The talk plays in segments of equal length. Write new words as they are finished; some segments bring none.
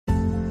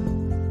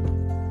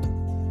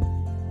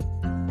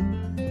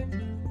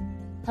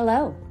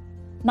Hello,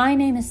 my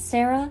name is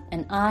Sarah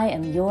and I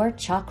am your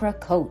chakra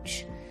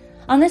coach.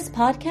 On this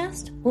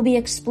podcast, we'll be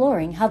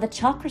exploring how the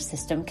chakra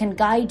system can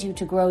guide you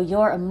to grow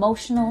your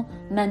emotional,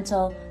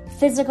 mental,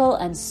 physical,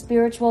 and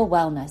spiritual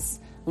wellness,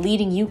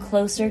 leading you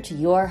closer to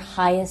your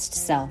highest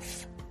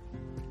self.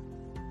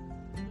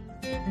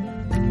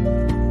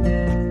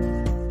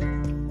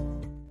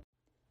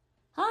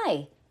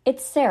 Hi,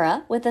 it's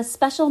Sarah with a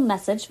special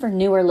message for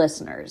newer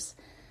listeners.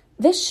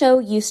 This show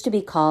used to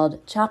be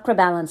called Chakra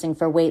Balancing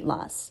for Weight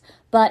Loss,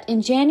 but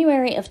in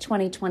January of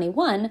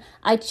 2021,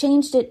 I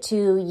changed it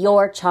to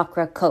Your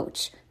Chakra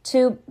Coach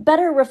to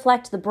better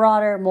reflect the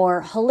broader,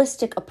 more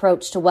holistic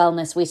approach to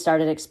wellness we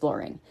started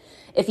exploring.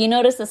 If you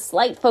notice a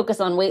slight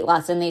focus on weight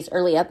loss in these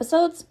early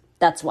episodes,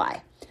 that's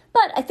why.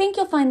 But I think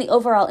you'll find the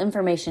overall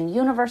information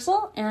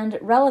universal and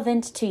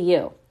relevant to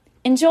you.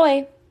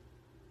 Enjoy!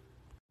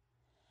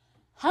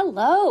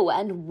 Hello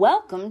and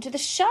welcome to the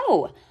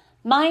show.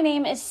 My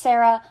name is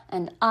Sarah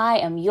and I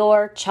am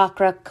your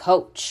chakra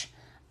coach.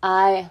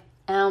 I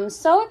am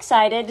so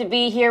excited to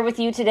be here with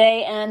you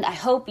today and I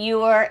hope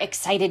you are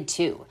excited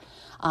too.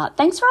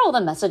 Thanks for all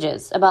the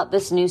messages about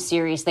this new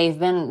series. They've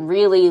been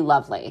really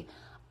lovely.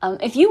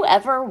 If you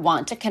ever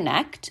want to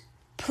connect,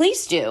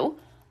 please do.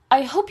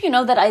 I hope you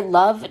know that I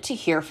love to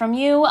hear from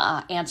you,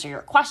 answer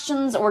your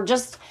questions, or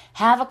just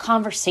have a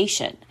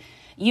conversation.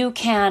 You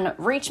can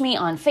reach me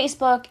on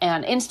Facebook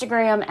and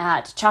Instagram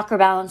at Chakra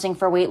Balancing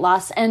for Weight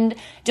Loss. And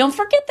don't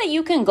forget that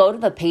you can go to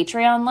the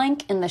Patreon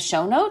link in the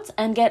show notes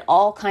and get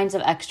all kinds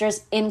of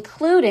extras,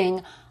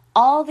 including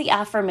all the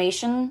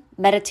affirmation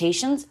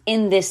meditations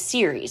in this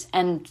series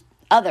and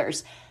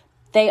others.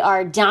 They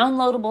are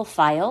downloadable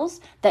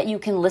files that you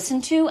can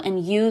listen to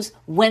and use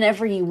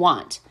whenever you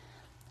want.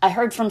 I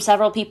heard from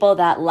several people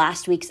that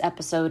last week's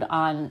episode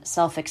on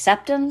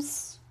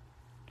self-acceptance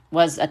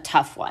was a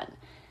tough one.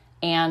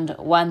 And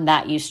one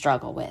that you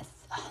struggle with.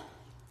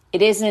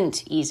 It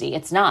isn't easy.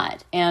 It's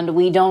not. And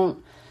we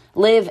don't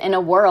live in a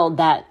world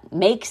that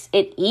makes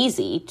it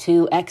easy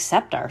to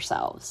accept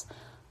ourselves.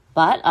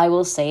 But I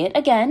will say it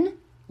again,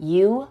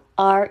 you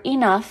are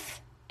enough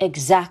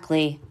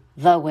exactly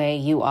the way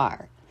you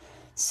are.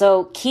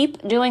 So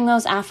keep doing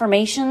those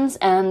affirmations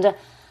and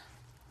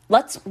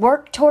let's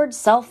work towards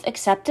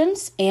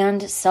self-acceptance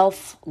and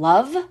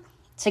self-love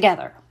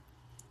together.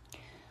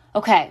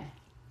 Okay.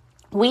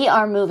 We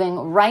are moving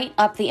right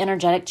up the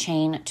energetic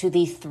chain to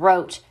the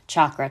throat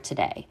chakra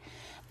today.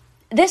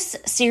 This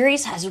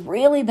series has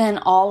really been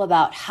all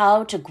about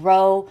how to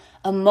grow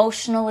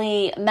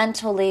emotionally,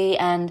 mentally,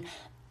 and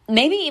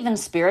maybe even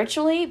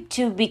spiritually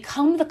to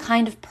become the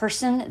kind of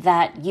person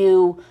that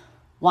you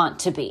want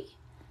to be.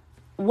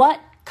 What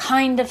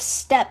kind of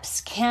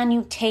steps can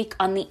you take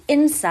on the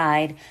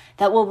inside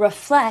that will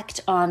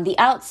reflect on the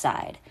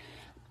outside?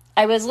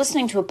 I was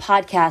listening to a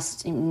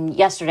podcast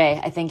yesterday,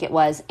 I think it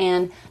was,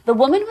 and the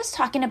woman was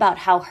talking about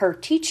how her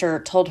teacher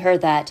told her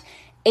that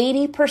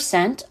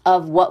 80%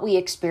 of what we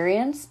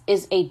experience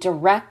is a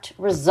direct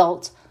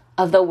result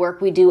of the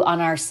work we do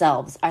on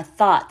ourselves, our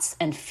thoughts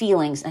and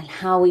feelings, and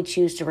how we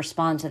choose to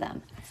respond to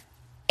them.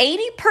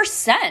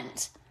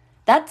 80%!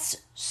 That's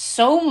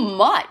so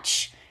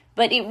much,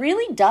 but it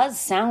really does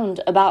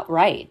sound about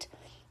right.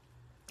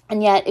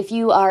 And yet, if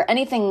you are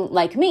anything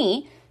like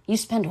me, you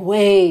spend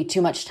way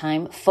too much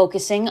time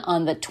focusing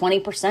on the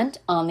 20%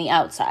 on the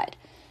outside.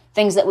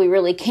 Things that we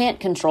really can't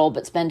control,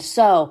 but spend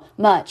so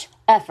much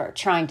effort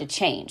trying to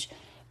change.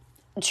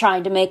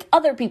 Trying to make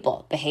other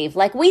people behave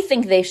like we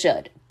think they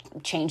should.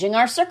 Changing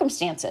our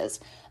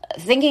circumstances.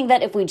 Thinking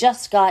that if we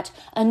just got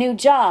a new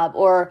job,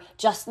 or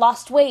just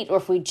lost weight, or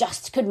if we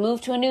just could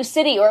move to a new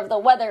city, or if the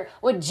weather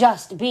would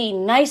just be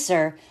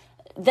nicer,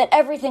 that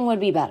everything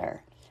would be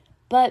better.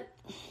 But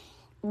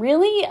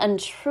really and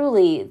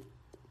truly,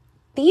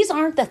 these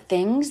aren't the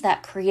things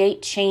that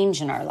create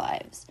change in our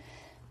lives.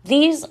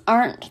 These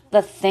aren't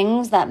the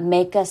things that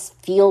make us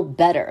feel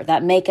better,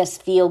 that make us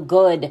feel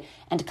good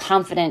and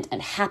confident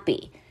and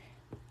happy.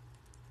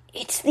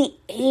 It's the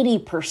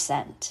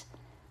 80%.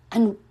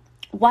 And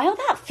while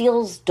that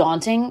feels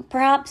daunting,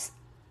 perhaps,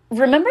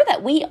 remember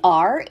that we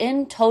are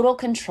in total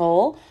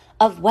control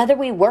of whether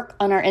we work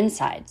on our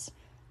insides,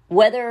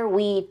 whether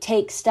we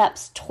take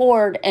steps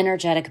toward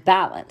energetic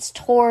balance,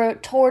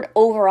 toward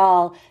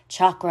overall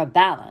chakra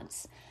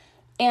balance.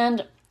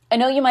 And I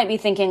know you might be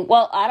thinking,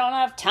 well, I don't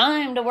have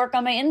time to work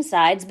on my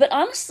insides, but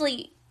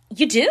honestly,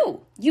 you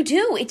do. You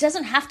do. It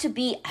doesn't have to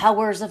be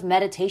hours of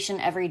meditation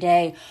every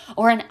day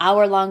or an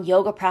hour-long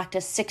yoga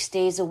practice 6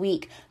 days a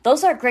week.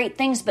 Those are great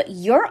things, but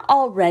you're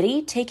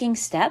already taking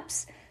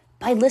steps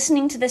by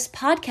listening to this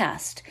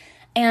podcast.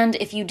 And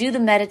if you do the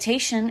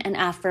meditation and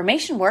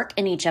affirmation work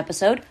in each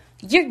episode,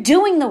 you're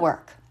doing the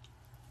work.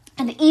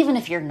 And even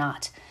if you're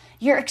not,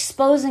 you're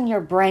exposing your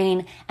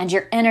brain and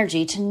your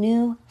energy to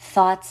new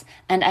thoughts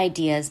and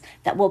ideas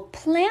that will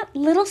plant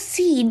little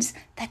seeds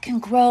that can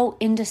grow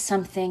into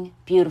something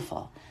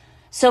beautiful.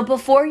 So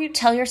before you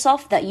tell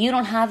yourself that you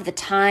don't have the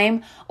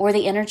time or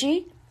the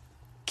energy,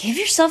 give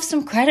yourself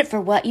some credit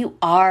for what you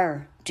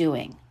are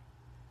doing.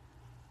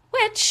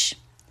 Which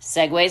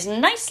segues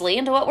nicely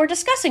into what we're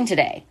discussing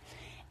today,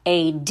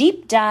 a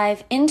deep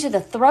dive into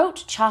the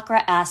throat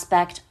chakra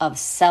aspect of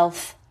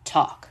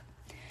self-talk.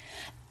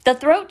 The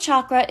throat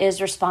chakra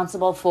is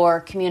responsible for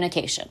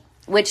communication,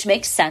 which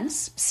makes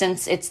sense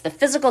since it's the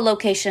physical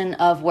location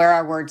of where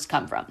our words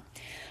come from.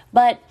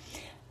 But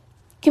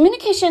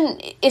communication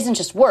isn't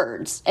just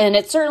words, and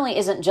it certainly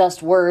isn't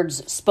just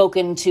words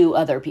spoken to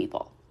other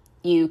people.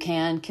 You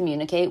can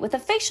communicate with a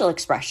facial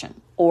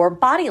expression or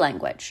body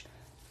language.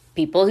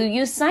 People who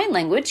use sign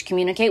language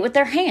communicate with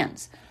their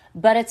hands,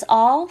 but it's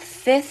all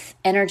fifth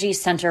energy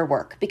center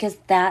work because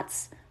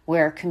that's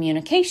where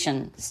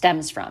communication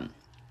stems from.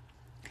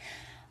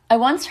 I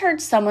once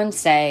heard someone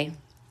say,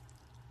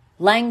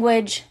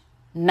 language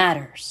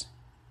matters.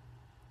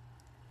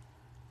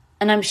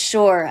 And I'm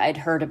sure I'd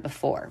heard it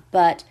before,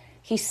 but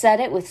he said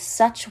it with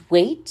such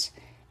weight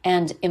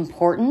and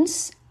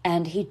importance,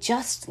 and he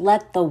just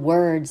let the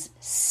words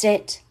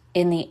sit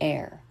in the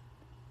air.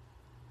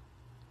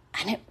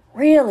 And it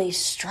really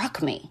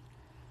struck me.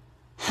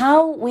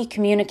 How we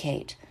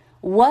communicate,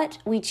 what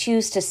we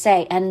choose to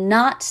say and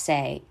not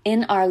say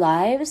in our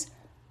lives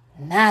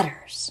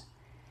matters.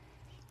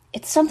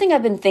 It's something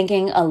I've been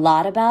thinking a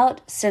lot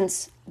about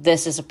since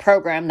this is a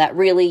program that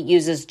really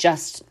uses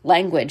just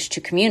language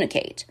to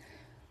communicate.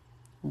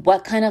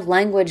 What kind of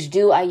language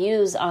do I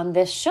use on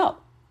this show?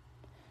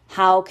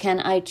 How can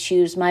I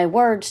choose my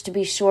words to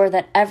be sure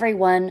that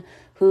everyone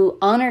who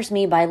honors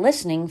me by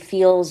listening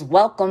feels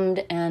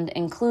welcomed and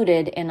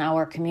included in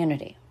our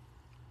community?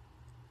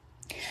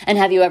 And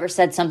have you ever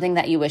said something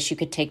that you wish you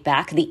could take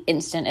back the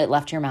instant it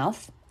left your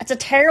mouth? It's a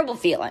terrible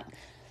feeling.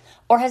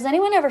 Or has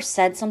anyone ever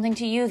said something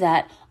to you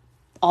that,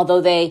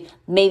 although they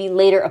maybe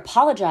later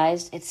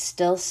apologized, it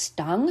still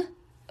stung?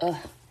 Ugh.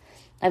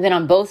 I've been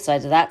on both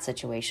sides of that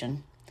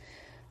situation.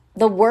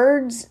 The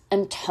words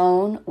and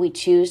tone we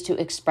choose to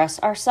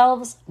express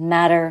ourselves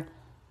matter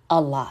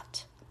a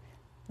lot.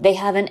 They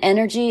have an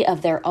energy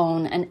of their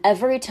own, and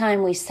every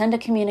time we send a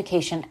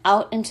communication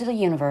out into the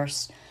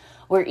universe,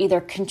 we're either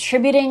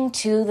contributing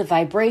to the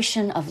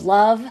vibration of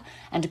love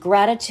and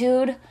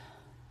gratitude,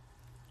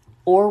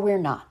 or we're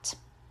not.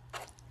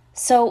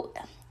 So,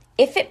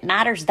 if it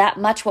matters that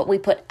much what we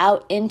put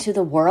out into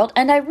the world,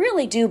 and I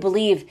really do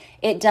believe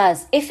it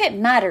does, if it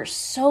matters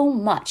so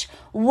much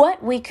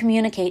what we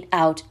communicate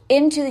out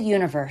into the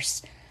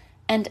universe,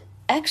 and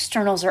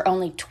externals are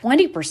only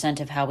 20%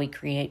 of how we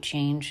create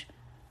change,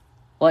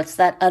 what's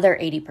that other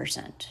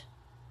 80%?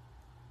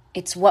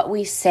 It's what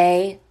we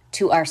say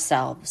to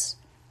ourselves.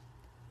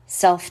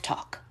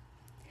 Self-talk.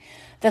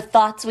 The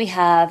thoughts we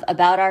have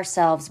about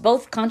ourselves,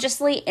 both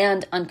consciously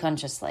and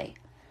unconsciously.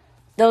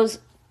 Those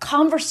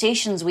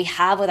conversations we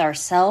have with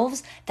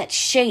ourselves that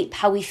shape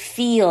how we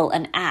feel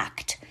and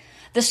act.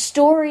 The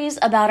stories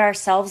about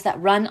ourselves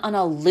that run on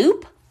a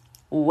loop,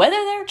 whether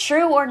they're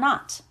true or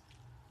not.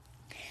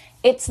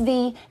 It's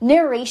the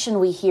narration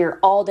we hear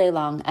all day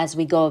long as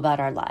we go about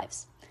our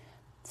lives.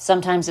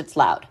 Sometimes it's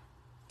loud.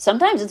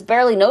 Sometimes it's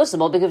barely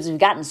noticeable because we've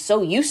gotten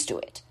so used to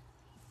it.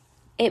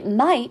 It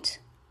might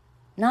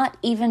not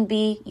even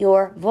be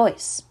your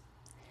voice.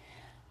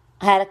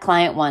 I had a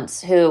client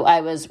once who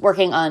I was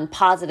working on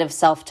positive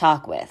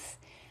self-talk with.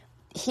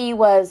 He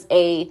was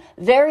a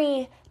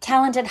very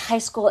talented high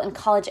school and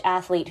college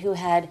athlete who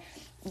had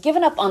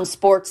given up on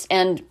sports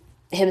and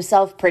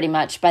himself pretty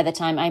much by the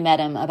time I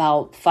met him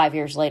about 5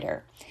 years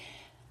later.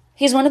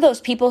 He's one of those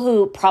people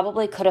who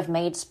probably could have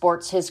made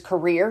sports his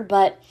career,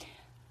 but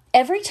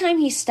every time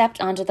he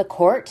stepped onto the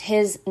court,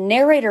 his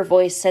narrator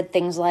voice said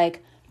things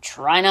like,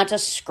 "Try not to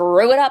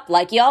screw it up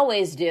like you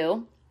always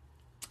do,"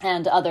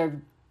 and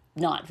other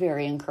not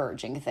very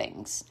encouraging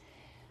things.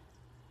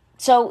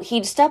 So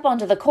he'd step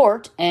onto the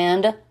court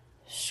and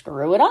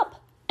screw it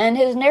up. And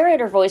his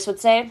narrator voice would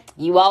say,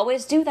 "You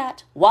always do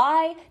that.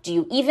 Why do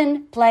you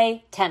even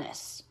play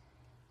tennis?"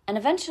 And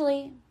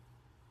eventually,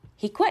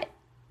 he quit.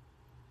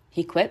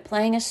 He quit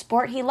playing a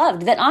sport he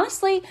loved that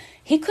honestly,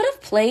 he could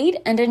have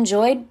played and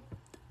enjoyed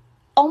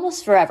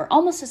almost forever,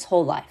 almost his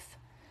whole life.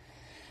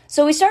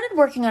 So we started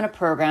working on a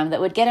program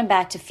that would get him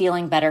back to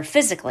feeling better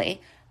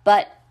physically,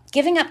 but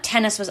giving up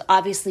tennis was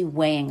obviously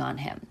weighing on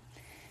him.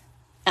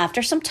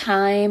 After some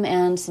time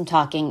and some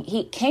talking,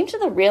 he came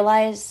to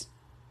realize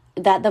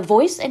that the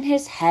voice in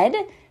his head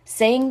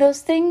saying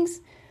those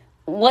things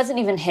wasn't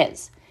even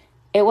his.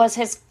 It was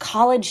his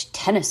college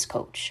tennis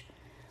coach,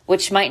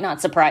 which might not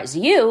surprise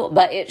you,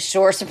 but it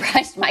sure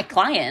surprised my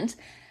client.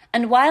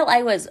 And while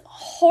I was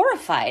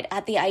horrified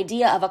at the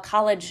idea of a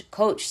college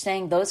coach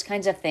saying those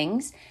kinds of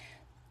things,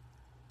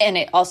 and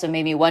it also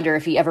made me wonder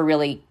if he ever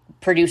really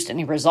produced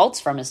any results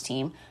from his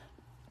team,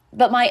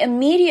 but my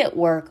immediate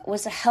work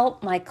was to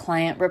help my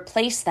client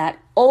replace that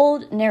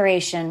old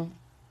narration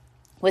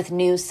with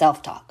new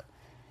self-talk.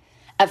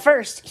 At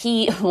first,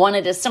 he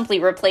wanted to simply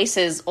replace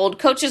his old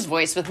coach's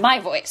voice with my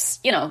voice,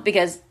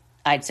 because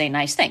I'd say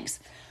nice things.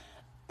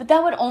 But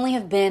that would only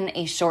have been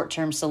a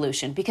short-term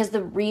solution because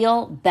the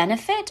real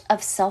benefit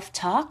of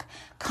self-talk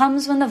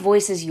comes when the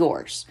voice is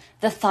yours,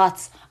 the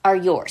thoughts are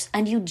yours,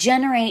 and you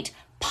generate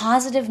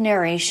positive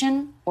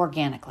narration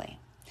organically.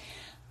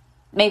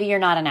 Maybe you're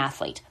not an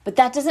athlete, but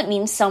that doesn't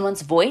mean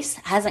someone's voice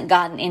hasn't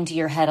gotten into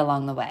your head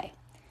along the way.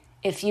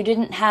 If you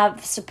didn't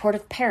have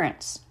supportive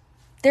parents,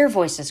 their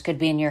voices could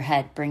be in your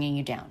head bringing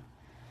you down.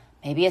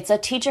 Maybe it's a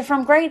teacher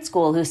from grade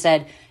school who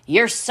said,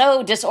 "You're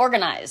so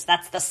disorganized.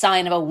 That's the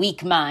sign of a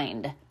weak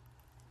mind."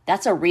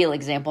 That's a real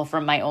example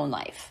from my own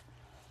life.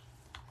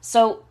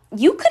 So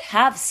you could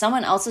have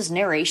someone else's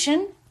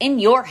narration in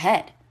your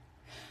head.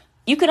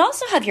 You could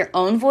also have your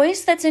own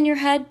voice that's in your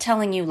head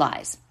telling you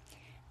lies.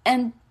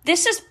 And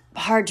this is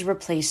hard to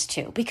replace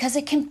too, because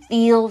it can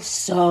feel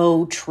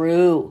so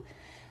true.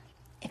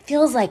 It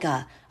feels like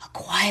a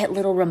quiet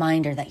little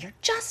reminder that you're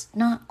just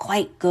not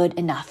quite good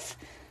enough,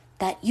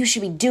 that you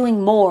should be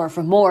doing more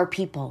for more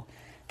people,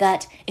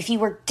 that if you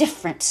were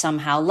different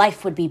somehow,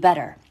 life would be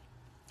better,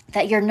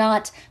 that you're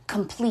not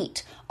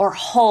complete or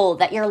whole,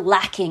 that you're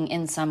lacking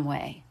in some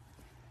way.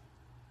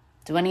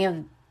 Do any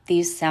of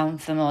these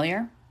sound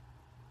familiar?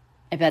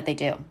 I bet they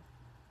do.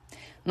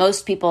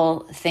 Most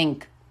people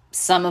think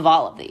some of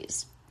all of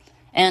these.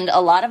 And a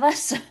lot of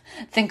us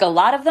think a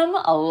lot of them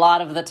a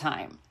lot of the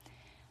time.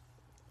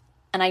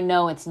 And I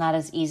know it's not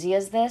as easy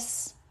as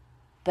this,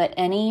 but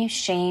any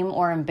shame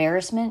or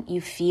embarrassment you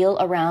feel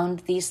around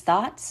these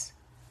thoughts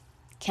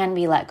can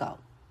be let go.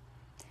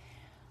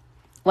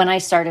 When I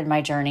started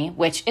my journey,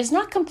 which is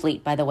not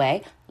complete, by the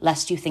way,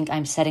 lest you think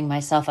I'm setting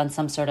myself on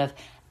some sort of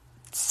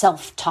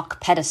self-talk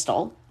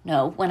pedestal.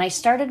 No, when I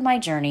started my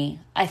journey,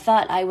 I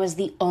thought I was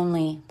the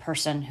only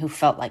person who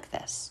felt like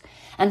this,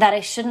 and that I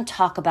shouldn't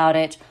talk about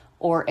it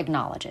or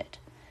acknowledge it.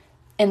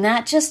 And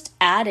that just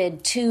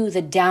added to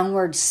the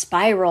downward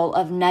spiral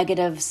of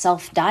negative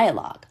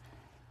self-dialogue.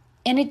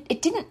 And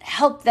it didn't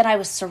help that I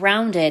was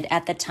surrounded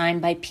at the time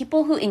by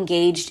people who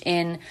engaged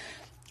in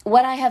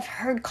what I have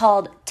heard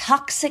called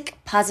toxic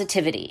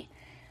positivity.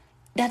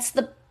 That's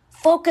the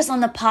focus on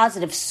the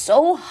positive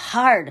so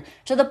hard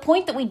to the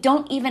point that we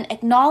don't even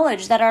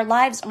acknowledge that our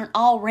lives aren't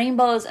all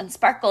rainbows and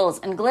sparkles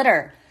and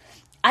glitter.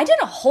 I did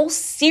a whole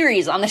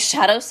series on the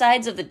shadow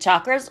sides of the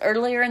chakras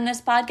earlier in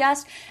this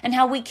podcast and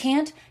how we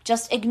can't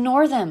just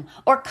ignore them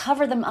or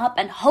cover them up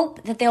and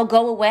hope that they'll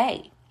go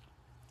away.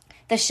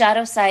 The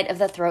shadow side of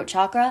the throat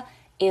chakra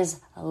is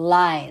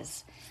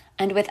lies.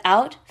 And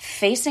without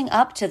facing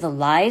up to the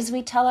lies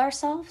we tell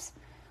ourselves,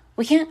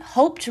 we can't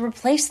hope to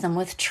replace them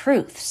with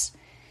truths.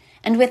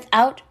 And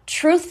without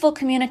truthful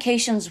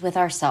communications with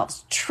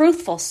ourselves,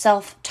 truthful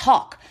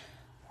self-talk,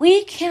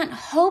 we can't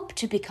hope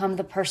to become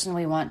the person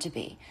we want to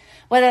be.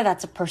 Whether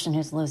that's a person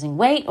who's losing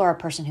weight or a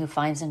person who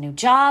finds a new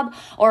job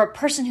or a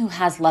person who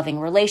has loving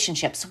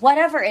relationships,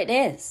 whatever it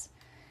is.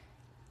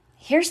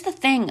 Here's the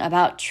thing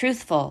about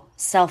truthful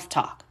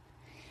self-talk.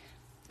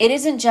 It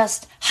isn't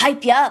just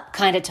hype you up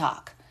kind of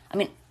talk. I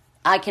mean,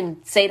 I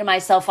can say to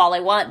myself all I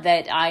want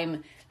that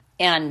I'm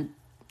an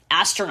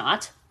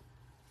astronaut,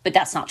 but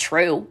that's not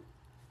true.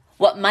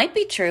 What might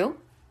be true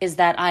is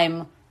that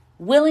I'm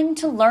willing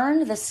to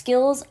learn the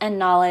skills and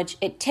knowledge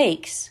it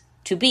takes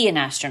to be an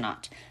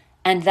astronaut,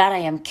 and that I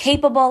am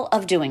capable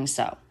of doing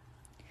so.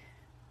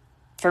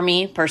 For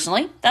me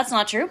personally, that's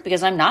not true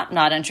because I'm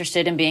not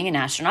interested in being an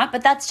astronaut,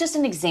 but that's just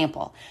an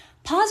example.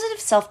 Positive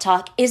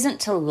self-talk isn't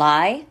to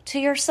lie to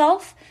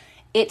yourself.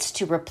 It's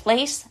to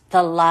replace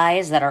the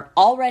lies that are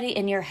already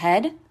in your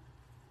head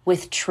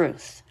with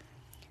truth.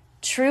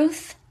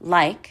 Truth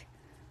like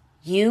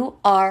you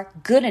are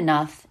good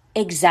enough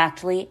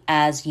exactly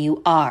as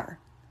you are,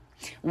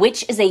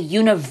 which is a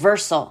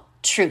universal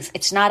truth.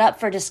 It's not up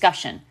for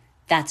discussion.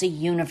 That's a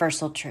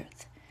universal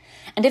truth.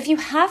 And if you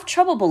have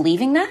trouble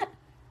believing that,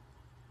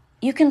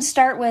 you can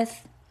start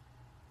with,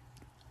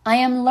 I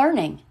am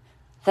learning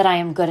that I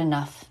am good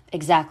enough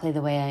exactly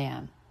the way I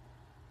am,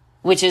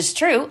 which is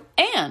true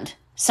and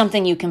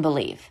something you can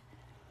believe.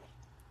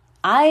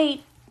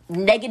 I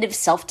negative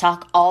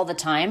self-talk all the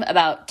time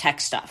about tech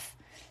stuff.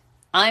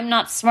 I'm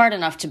not smart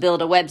enough to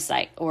build a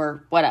website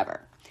or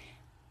whatever.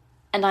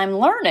 And I'm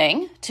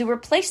learning to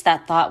replace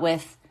that thought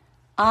with,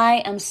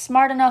 I am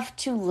smart enough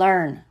to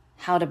learn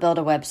how to build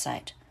a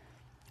website.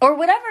 Or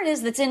whatever it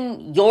is that's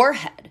in your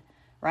head,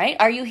 right?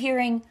 Are you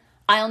hearing,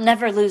 I'll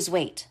never lose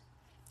weight?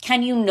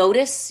 Can you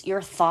notice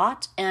your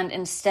thought and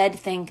instead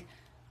think,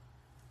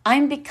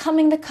 I'm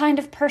becoming the kind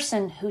of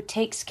person who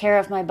takes care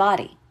of my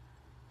body?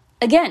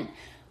 Again,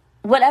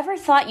 whatever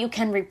thought you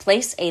can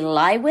replace a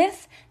lie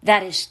with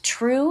that is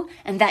true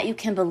and that you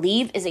can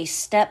believe is a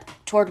step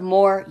toward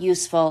more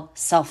useful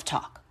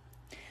self-talk.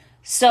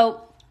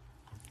 So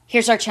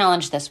here's our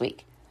challenge this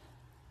week.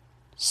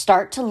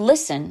 Start to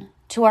listen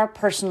to our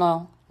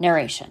personal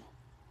narration.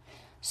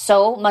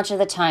 So much of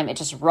the time it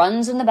just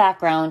runs in the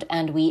background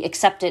and we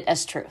accept it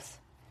as truth.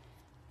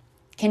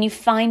 Can you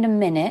find a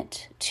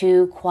minute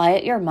to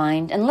quiet your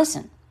mind and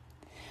listen?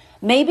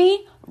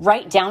 Maybe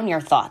write down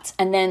your thoughts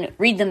and then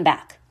read them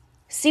back.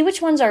 See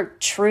which ones are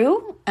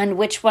true and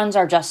which ones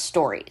are just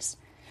stories.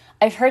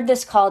 I've heard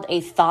this called a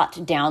thought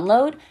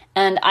download,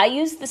 and I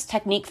used this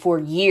technique for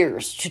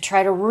years to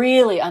try to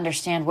really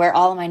understand where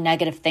all of my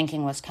negative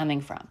thinking was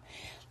coming from.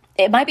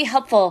 It might be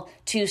helpful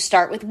to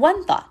start with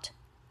one thought.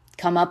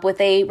 come up with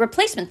a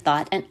replacement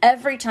thought, and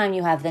every time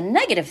you have the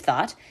negative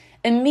thought,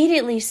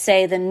 immediately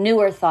say the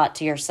newer thought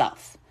to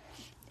yourself.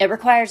 It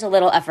requires a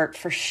little effort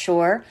for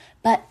sure,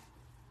 but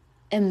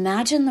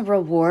imagine the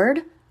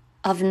reward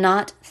of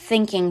not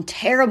thinking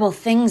terrible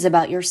things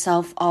about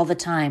yourself all the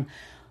time.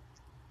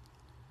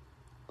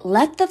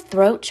 Let the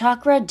throat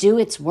chakra do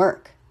its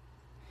work.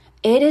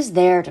 It is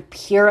there to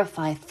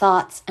purify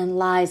thoughts and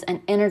lies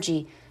and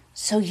energy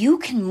so you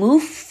can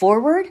move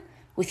forward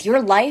with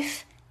your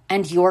life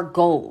and your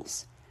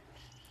goals.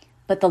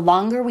 But the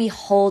longer we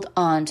hold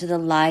on to the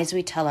lies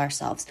we tell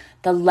ourselves,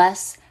 the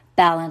less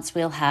balance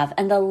we'll have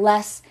and the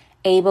less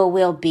able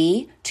we'll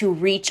be to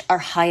reach our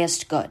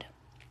highest good.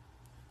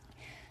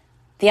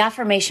 The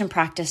affirmation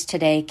practice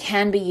today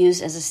can be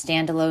used as a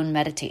standalone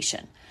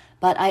meditation,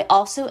 but I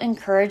also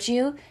encourage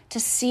you to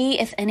see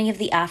if any of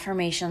the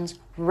affirmations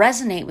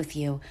resonate with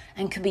you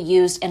and could be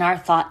used in our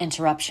thought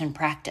interruption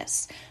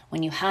practice.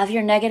 When you have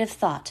your negative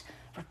thought,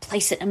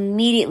 replace it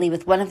immediately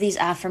with one of these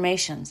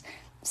affirmations.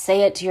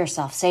 Say it to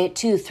yourself. Say it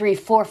 2, 3,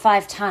 4,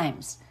 5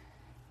 times.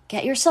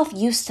 Get yourself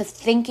used to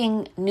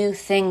thinking new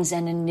things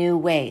and in new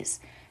ways.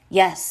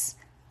 Yes,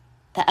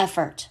 the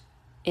effort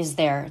is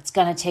there. It's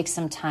going to take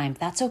some time.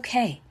 That's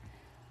okay.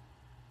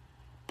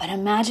 But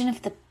imagine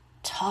if the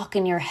talk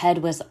in your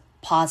head was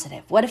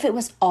positive. What if it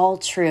was all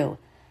true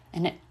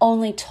and it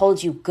only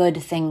told you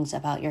good things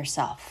about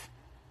yourself?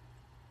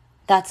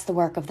 That's the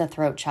work of the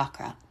throat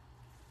chakra.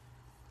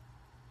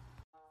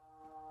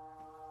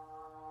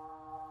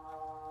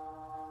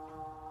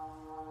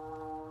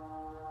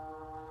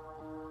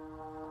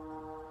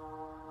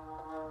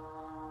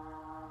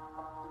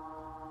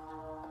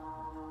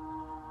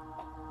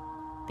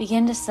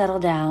 Begin to settle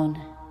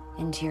down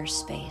into your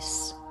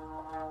space.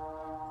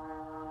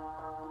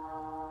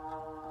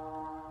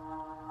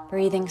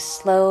 Breathing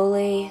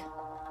slowly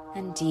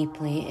and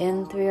deeply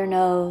in through your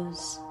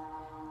nose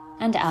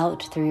and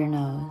out through your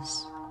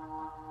nose.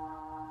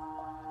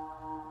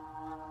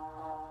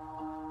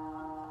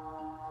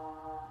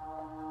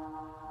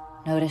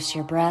 Notice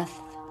your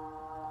breath.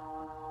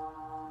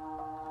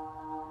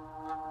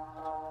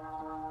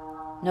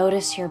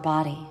 Notice your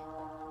body.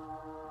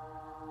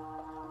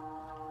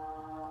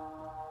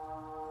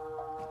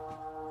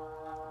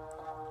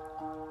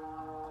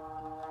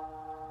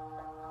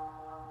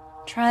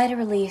 Try to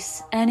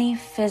release any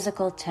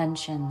physical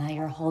tension that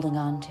you're holding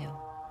on to.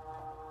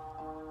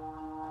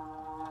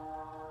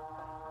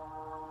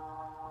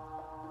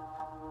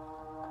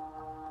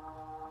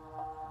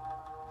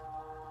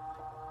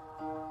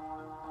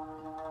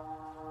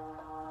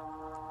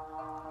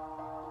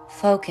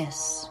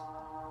 Focus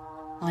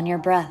on your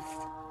breath.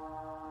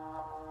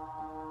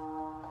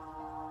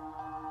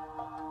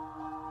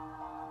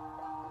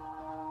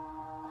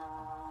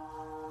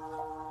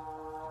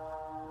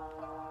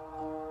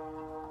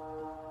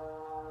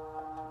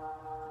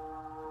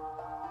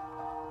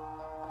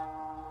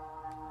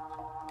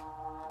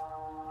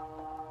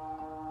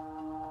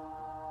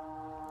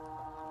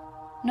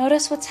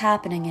 Notice what's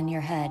happening in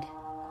your head,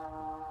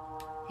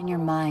 in your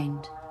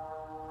mind.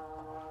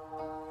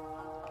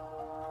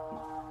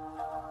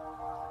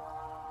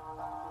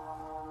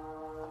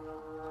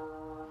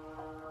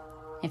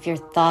 If your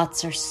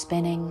thoughts are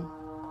spinning,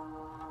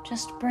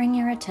 just bring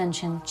your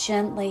attention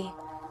gently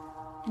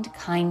and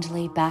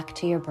kindly back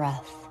to your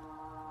breath.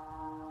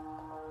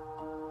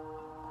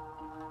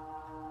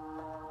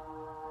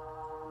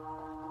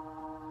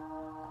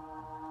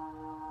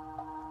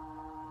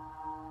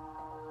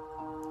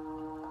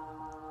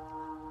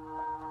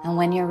 And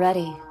when you're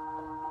ready,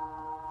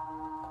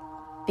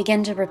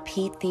 begin to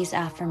repeat these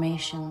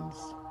affirmations.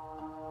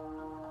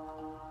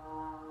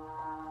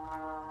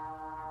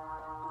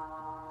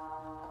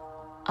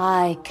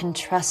 I can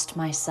trust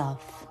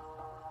myself.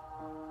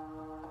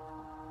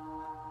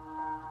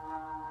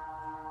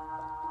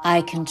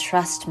 I can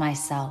trust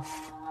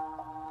myself.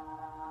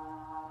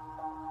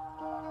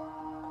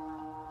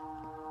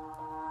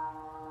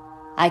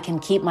 I can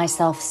keep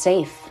myself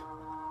safe.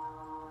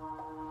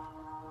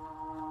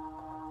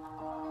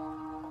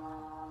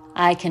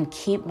 I can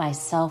keep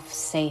myself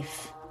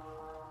safe.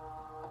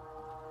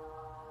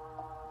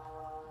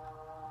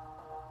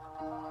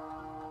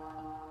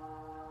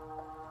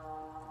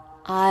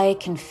 I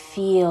can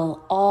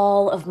feel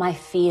all of my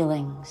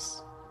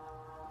feelings.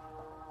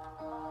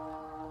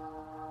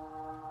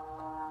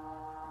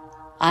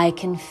 I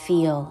can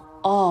feel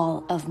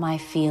all of my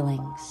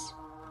feelings.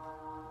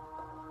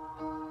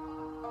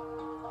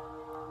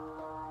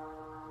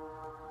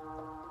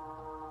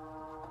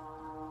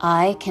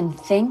 I can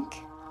think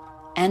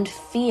and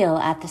feel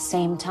at the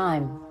same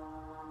time.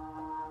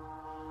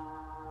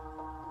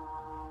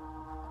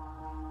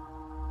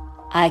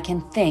 I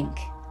can think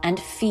and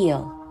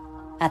feel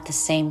at the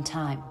same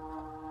time.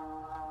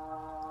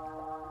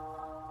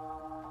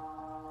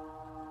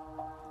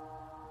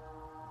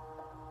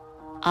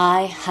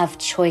 I have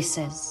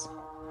choices.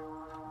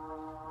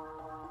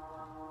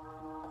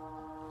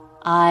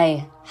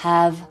 I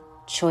have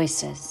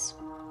choices.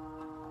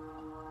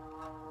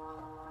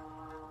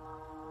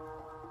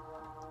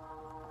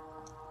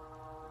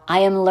 I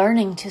am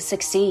learning to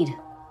succeed.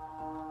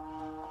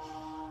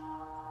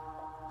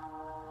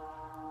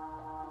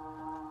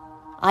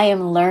 I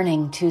am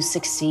learning to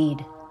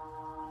succeed.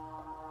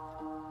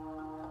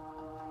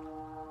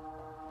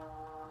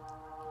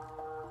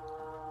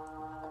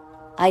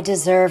 I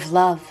deserve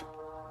love.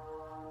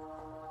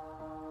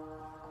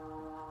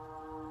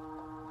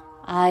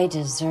 I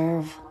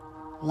deserve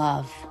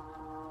love.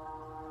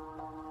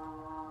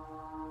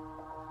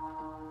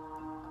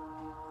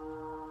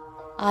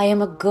 I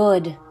am a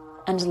good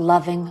and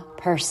loving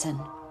person.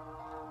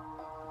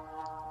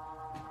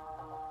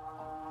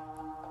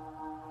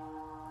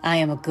 I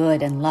am a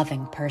good and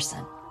loving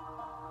person.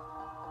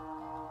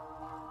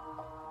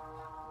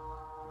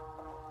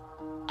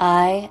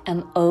 I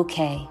am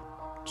okay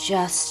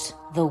just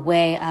the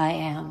way I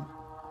am.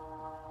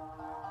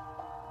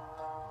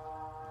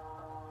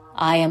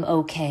 I am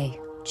okay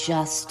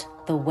just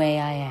the way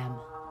I am.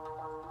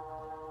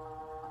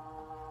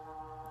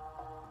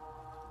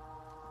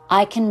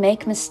 I can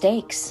make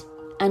mistakes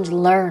and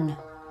learn.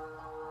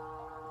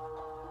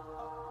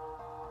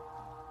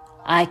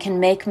 I can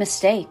make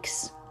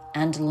mistakes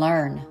and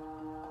learn.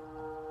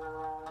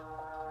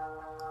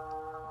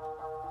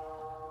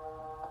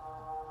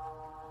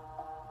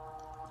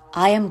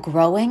 I am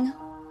growing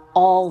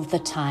all the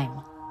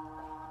time.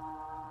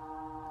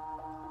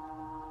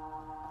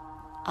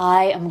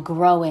 I am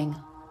growing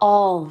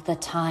all the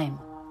time.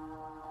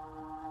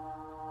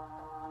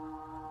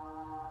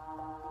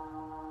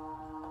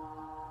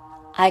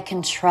 I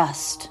can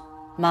trust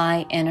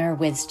my inner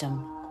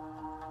wisdom.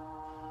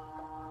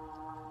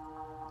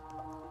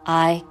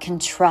 I can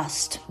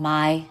trust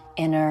my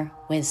inner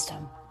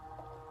wisdom.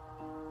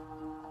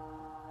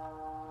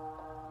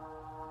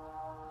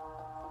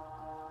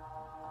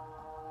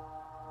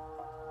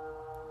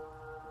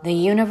 The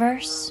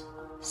universe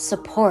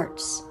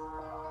supports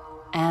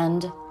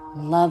and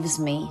loves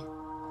me.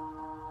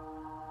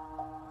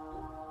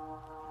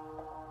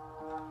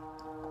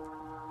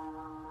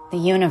 The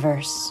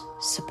universe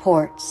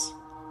supports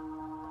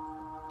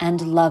and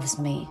loves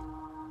me.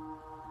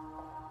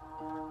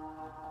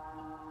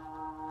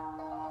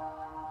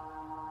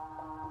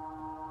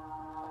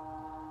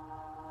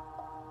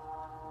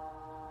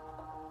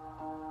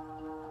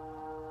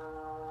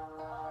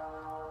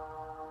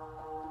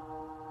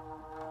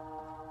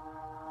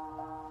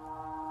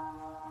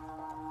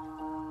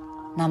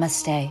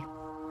 Namaste.